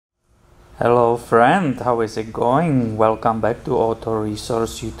Hello friend, how is it going? Welcome back to Auto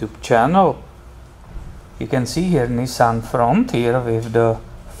Resource YouTube channel. You can see here Nissan Frontier with the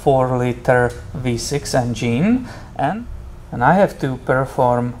 4-liter V6 engine and I have to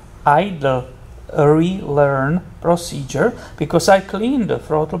perform idle relearn procedure because I cleaned the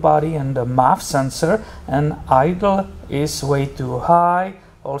throttle body and the MAF sensor and idle is way too high.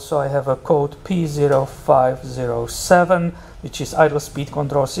 Also I have a code P0507, which is idle speed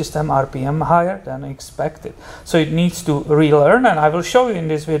control system, RPM higher than expected. So it needs to relearn, and I will show you in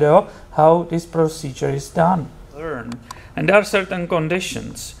this video how this procedure is done. And there are certain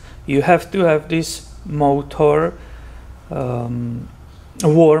conditions. You have to have this motor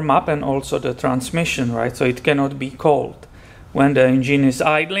warm up and also the transmission, right? So it cannot be cold. When the engine is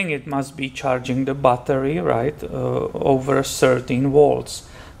idling, it must be charging the battery, right, over 13 volts.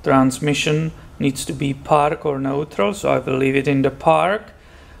 Transmission needs to be park or neutral, so I will leave it in the park.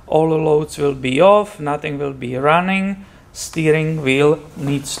 All the loads will be off, nothing will be running. Steering wheel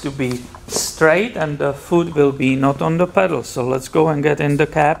needs to be straight and the foot will be not on the pedal. So let's go and get in the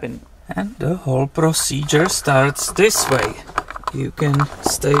cabin. And the whole procedure starts this way. You can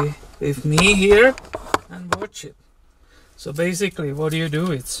stay with me here and watch it. So basically what you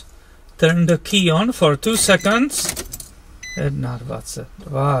do is turn the key on for 2 seconds and and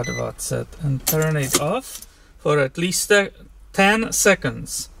turn it off for at least 10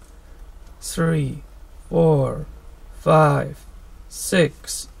 seconds. 3, 4, 5,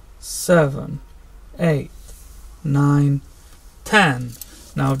 6, 7, 8, 9, 10.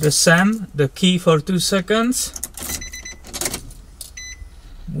 Now the key for 2 seconds.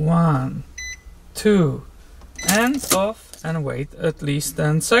 1, 2, and off, and wait at least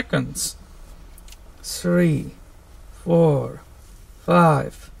 10 seconds. 3, 4,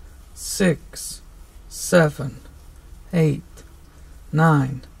 5, 6, 7, 8,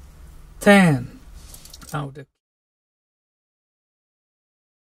 9, 10. Now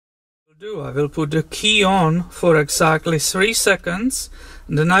I will put the key on for exactly 3 seconds,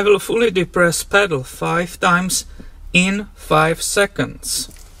 and then I will fully depress pedal 5 times in 5 seconds.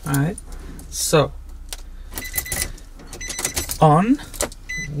 Right? So on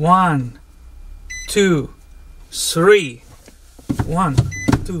 1, 2, 3. 1,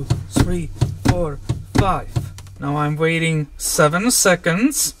 2, 3, 4, 5. Now I'm waiting 7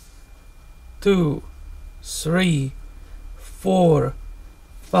 seconds. 2, 3, 4,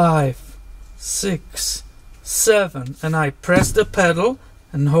 5, 6, 7. And I press the pedal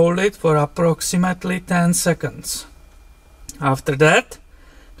and hold it for approximately 10 seconds. After that,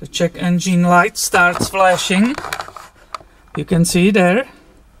 the check engine light starts flashing. You can see there.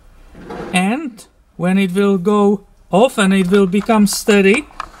 And when it will go off and it will become steady,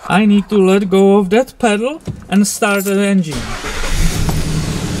 I need to let go of that pedal and start the engine.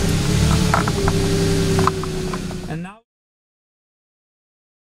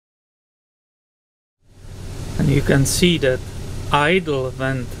 And you can see that idle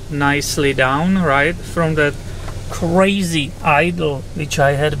went nicely down, right? From that crazy idle which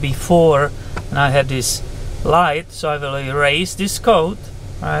I had before, and I had this light, so I will erase this code,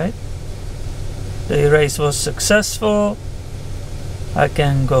 right? The erase was successful. I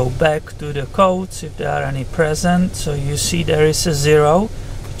can go back to the codes if there are any present. So you see there is a 0,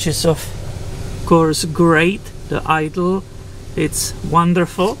 which is of course great. The idle, it's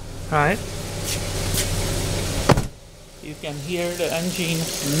wonderful, right? You can hear the engine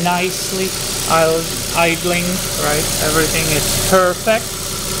nicely idling, right? Everything is perfect.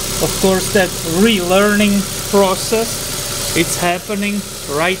 Of course, that relearning process, it's happening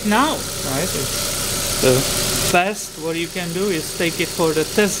right now, right? It's the best what you can do is take it for the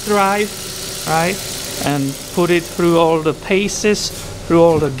test drive, right? And put it through all the paces, through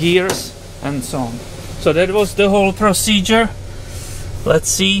all the gears and so on. So that was the whole procedure. Let's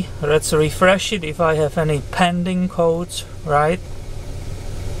see, let's refresh it if I have any pending codes, right?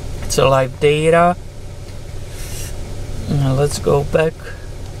 It's a live data. Now let's go back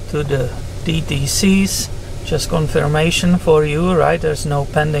to the DTCs. Just confirmation for you, right? There's no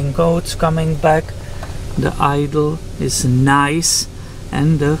pending codes coming back. The idle is nice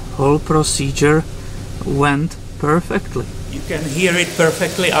and the whole procedure went perfectly. You can hear it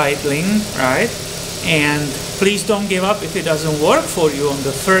perfectly idling, right? And please don't give up if it doesn't work for you on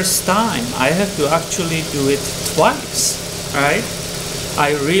the first time. I have to actually do it twice, right?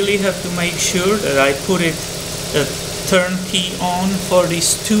 I really have to make sure that I put it the turn key on for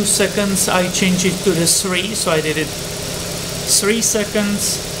these 2 seconds. I change it to the 3, so I did it 3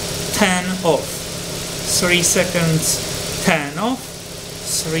 seconds, 10 off. 3 seconds, 10 off.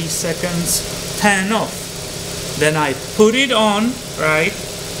 3 seconds, 10 off. Then I put it on, right?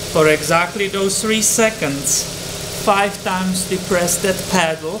 for exactly those 3 seconds, 5 times depress that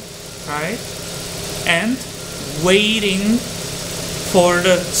pedal, right? And waiting for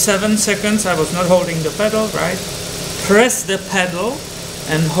the 7 seconds, I was not holding the pedal, right? Press the pedal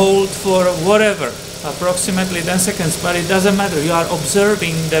and hold for whatever, approximately 10 seconds, but it doesn't matter. You are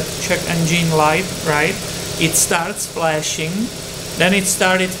observing that check engine light, right? It starts flashing, then it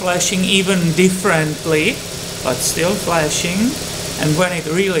started flashing even differently, but still flashing, and when it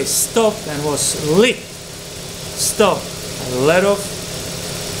really stopped and was lit, stop, let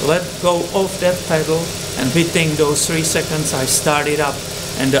go of that pedal, and within those 3 seconds I started up,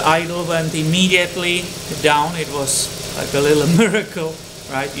 and the idle went immediately down. It was like a little miracle,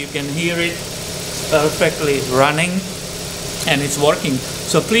 right? You can hear it perfectly running, and it's working.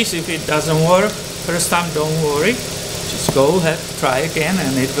 So please, if it doesn't work first time, don't worry, just go ahead, try again,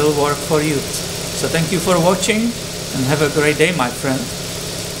 and it will work for you. So thank you for watching, and have a great day, my friend.